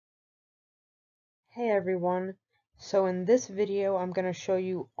Hey everyone, so in this video I'm going to show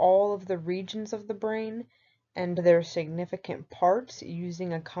you all of the regions of the brain and their significant parts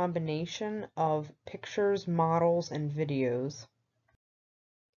using a combination of pictures, models, and videos.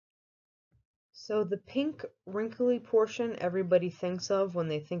 So the pink wrinkly portion everybody thinks of when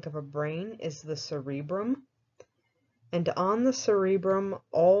they think of a brain is the cerebrum. And on the cerebrum,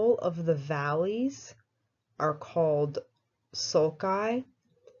 all of the valleys are called sulci,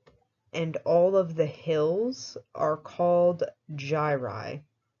 and all of the hills are called gyri.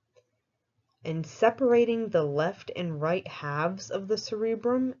 And separating the left and right halves of the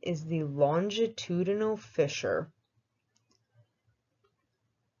cerebrum is the longitudinal fissure.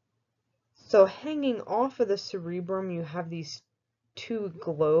 So hanging off of the cerebrum, you have these two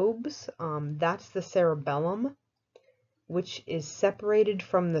globes. That's the cerebellum, which is separated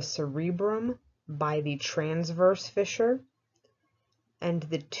from the cerebrum by the transverse fissure. And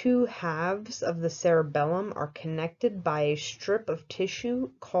the two halves of the cerebellum are connected by a strip of tissue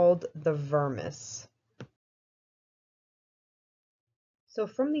called the vermis. So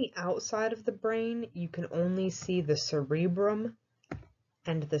from the outside of the brain, you can only see the cerebrum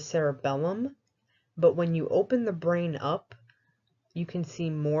and the cerebellum, but when you open the brain up, you can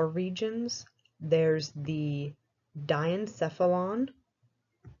see more regions. There's the diencephalon,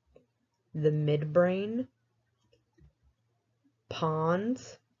 the midbrain,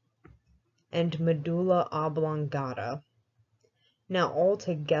 pons, and medulla oblongata. Now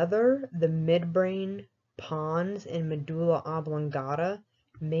altogether, the midbrain, pons, and medulla oblongata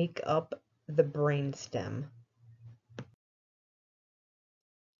make up the brainstem.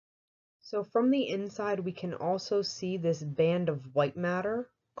 So from the inside, we can also see this band of white matter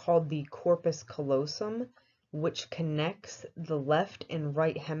called the corpus callosum, which connects the left and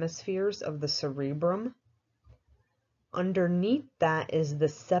right hemispheres of the cerebrum. Underneath that is the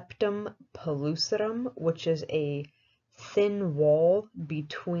septum pellucidum, which is a thin wall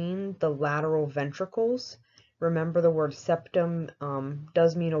between the lateral ventricles. Remember, the word septum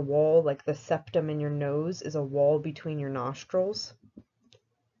does mean a wall, like the septum in your nose is a wall between your nostrils.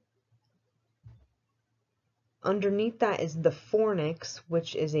 Underneath that is the fornix,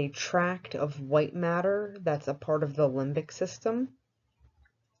 which is a tract of white matter that's a part of the limbic system.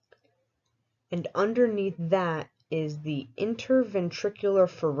 And underneath that is the interventricular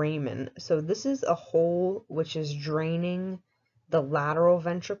foramen. So this is a hole which is draining the lateral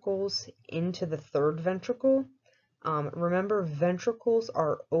ventricles into the third ventricle. Remember, ventricles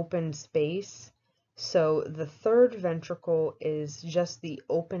are open space. So the third ventricle is just the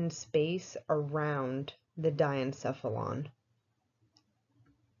open space around the diencephalon.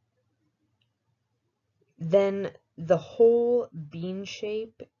 Then the whole bean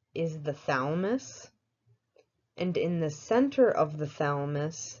shape is the thalamus, and in the center of the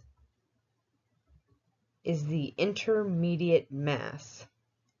thalamus is the intermediate mass,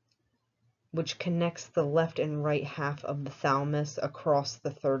 which connects the left and right half of the thalamus across the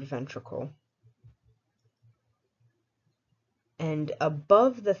third ventricle. And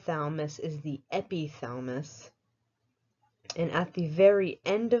above the thalamus is the epithalamus. And at the very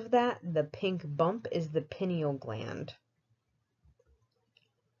end of that, the pink bump is the pineal gland.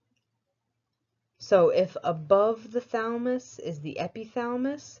 So if above the thalamus is the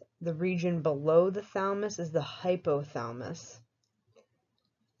epithalamus, the region below the thalamus is the hypothalamus.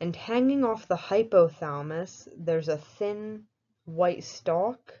 And hanging off the hypothalamus, there's a thin white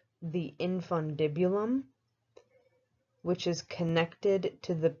stalk, the infundibulum, which is connected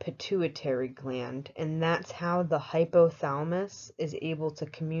to the pituitary gland, and that's how the hypothalamus is able to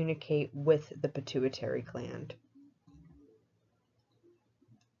communicate with the pituitary gland.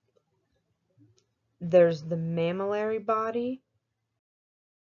 There's the mammillary body,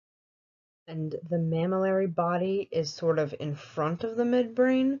 and the mammillary body is sort of in front of the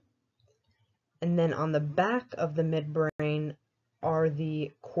midbrain, and then on the back of the midbrain are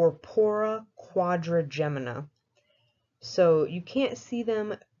the corpora quadrigemina. So you can't see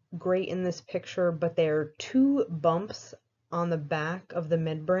them great in this picture, but there are two bumps on the back of the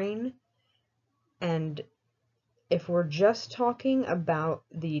midbrain. And if we're just talking about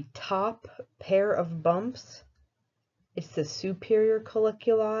the top pair of bumps, it's the superior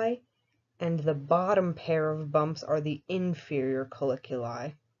colliculi, and the bottom pair of bumps are the inferior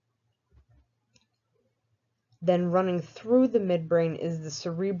colliculi. Then running through the midbrain is the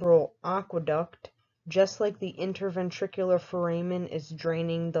cerebral aqueduct. Just like the interventricular foramen is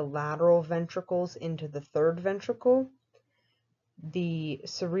draining the lateral ventricles into the third ventricle, the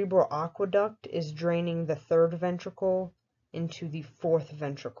cerebral aqueduct is draining the third ventricle into the fourth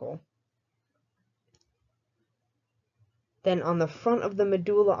ventricle. Then on the front of the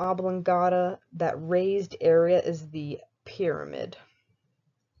medulla oblongata, that raised area is the pyramid.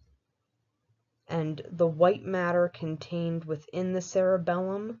 And the white matter contained within the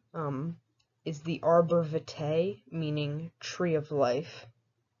cerebellum is the arbor vitae, meaning tree of life.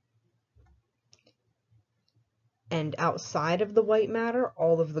 And outside of the white matter,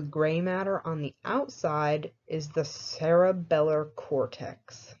 all of the gray matter on the outside is the cerebellar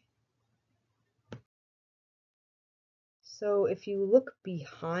cortex. So if you look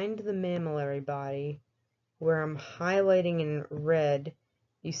behind the mammillary body, where I'm highlighting in red,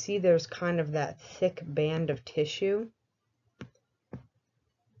 you see there's kind of that thick band of tissue.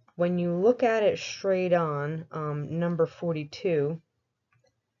 When you look at it straight on, number 42,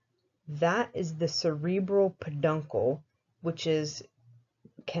 that is the cerebral peduncle, which is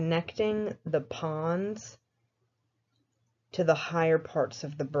connecting the pons to the higher parts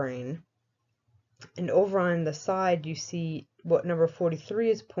of the brain. And over on the side, you see what number 43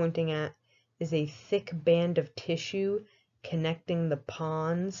 is pointing at is a thick band of tissue connecting the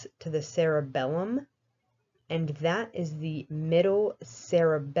pons to the cerebellum, and that is the middle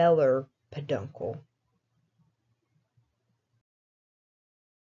cerebellar peduncle.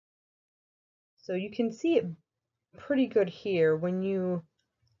 So you can see it pretty good here. When you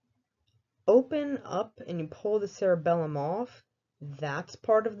open up and you pull the cerebellum off, that's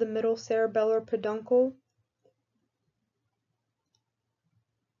part of the middle cerebellar peduncle.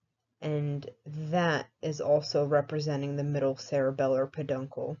 And that is also representing the middle cerebellar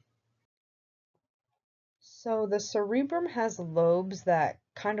peduncle. So the cerebrum has lobes that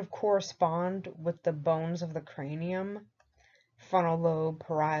kind of correspond with the bones of the cranium: frontal lobe,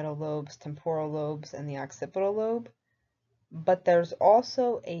 parietal lobes, temporal lobes, and the occipital lobe. But there's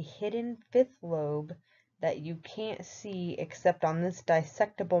also a hidden fifth lobe that you can't see except on this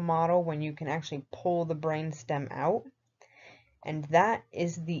dissectable model when you can actually pull the brainstem out, and that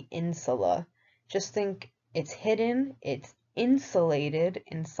is the insula. Just think it's hidden, it's insulated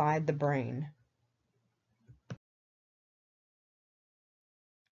inside the brain.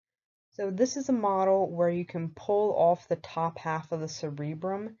 So this is a model where you can pull off the top half of the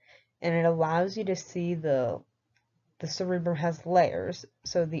cerebrum, and it allows you to see the cerebrum has layers.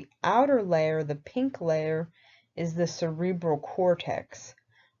 So the outer layer, the pink layer, is the cerebral cortex,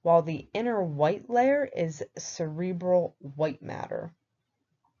 while the inner white layer is cerebral white matter.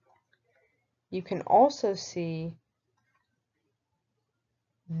 You can also see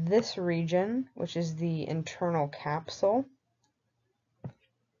this region, which is the internal capsule,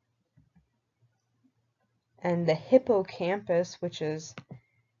 and the hippocampus, which is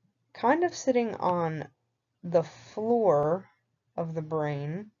kind of sitting on the floor of the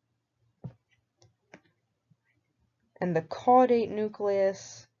brain, and the caudate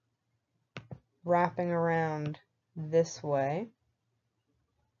nucleus wrapping around this way,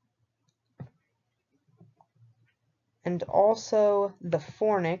 and also the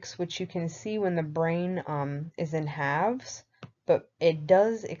fornix, which you can see when the brain is in halves, but it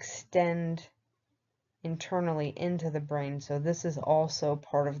does extend internally into the brain, so this is also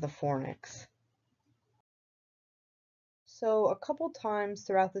part of the fornix. So a couple times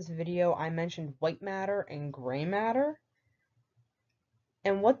throughout this video I mentioned white matter and gray matter,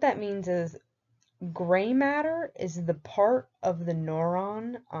 and what that means is gray matter is the part of the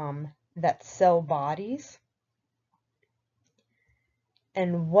neuron that cell bodies,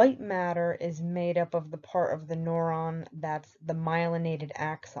 and white matter is made up of the part of the neuron that's the myelinated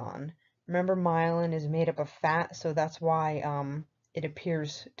axon. Remember, myelin is made up of fat, so that's why it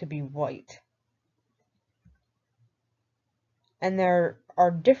appears to be white. And there are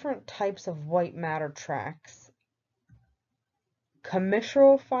different types of white matter tracts.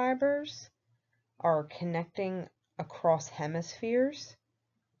 Commissural fibers are connecting across hemispheres,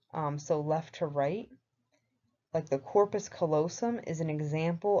 so left to right. Like the corpus callosum is an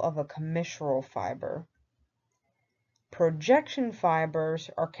example of a commissural fiber. Projection fibers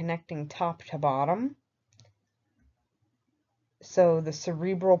are connecting top to bottom. So the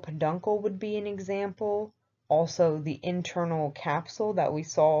cerebral peduncle would be an example. Also, the internal capsule that we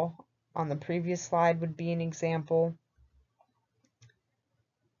saw on the previous slide would be an example.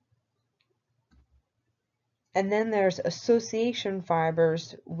 And then there's association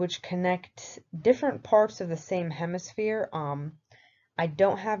fibers, which connect different parts of the same hemisphere. I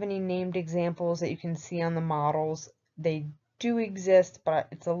don't have any named examples that you can see on the models. They do exist, but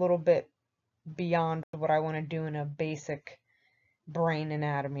it's a little bit beyond what I want to do in a basic brain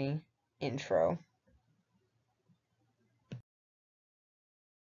anatomy intro.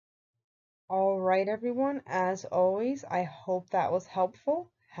 All right, everyone, as always, I hope that was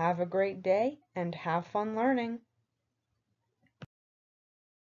helpful. Have a great day and have fun learning.